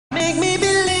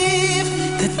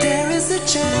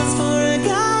chance for a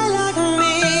guy like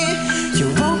me. You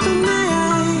open my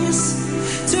eyes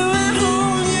to a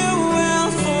whole new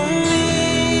world for me.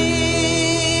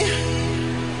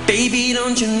 Baby,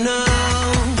 don't you know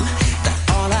that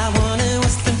all I wanted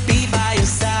was to be by your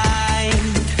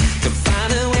side, to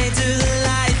find a way to the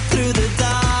light through the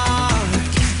dark.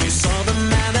 You saw the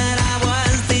man that I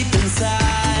was deep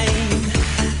inside.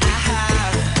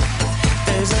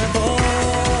 There's a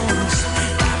voice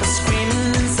that was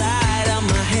screaming inside of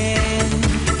my head,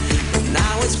 but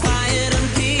now it's quiet and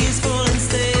peaceful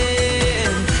instead,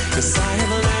 'cause I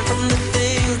have learned from the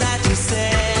things that you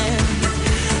said.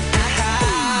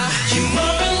 You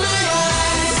open my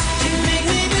eyes, you make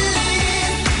me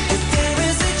believe that there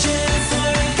is a chance for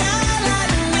a guy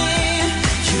like me.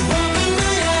 You open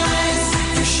my eyes,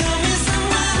 you show me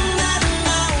someone that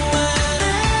no one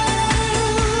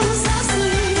else has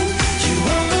seen. You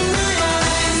open my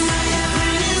eyes, you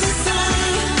bring us the sun,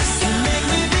 you make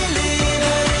me believe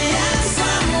I am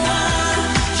someone.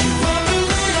 You open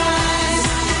my eyes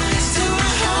to a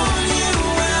whole new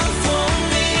world for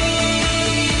me.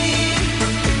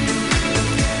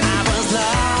 I was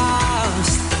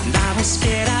lost, and I was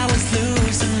scared, I was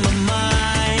losing my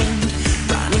mind,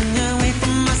 running away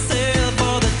from myself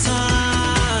all the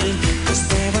time, 'cause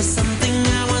there was something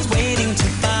I was waiting to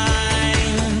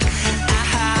find.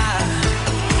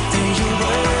 There you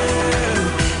were,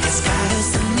 it's gotta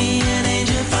send me an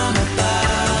angel from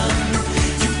above.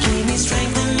 You gave me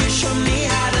strength and you showed me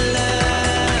how to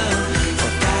love.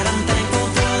 For that I'm thankful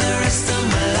for the rest of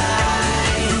my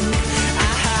life.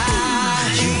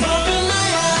 You open my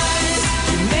eyes,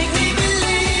 you make me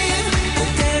believe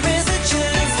that there is a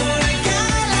chance for a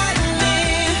guy like me.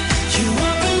 You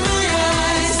open my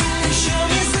eyes, you show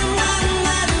me someone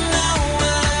that no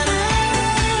one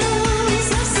else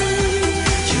has seen.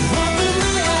 You open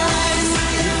my eyes,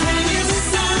 you bring me the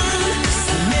sun,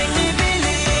 you make me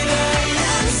believe I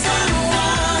am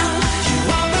someone. You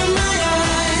open my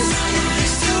eyes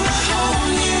to a whole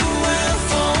new world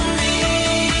for me.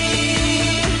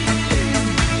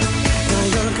 Now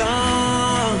you're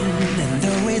gone, and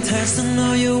though it hurts to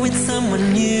know you with someone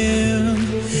new,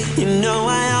 you know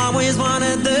I always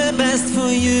wanted the best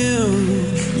for you.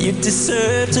 You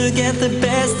deserve to get the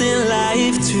best in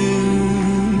life too.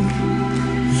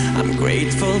 I'm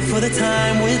grateful for the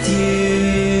time with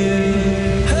you.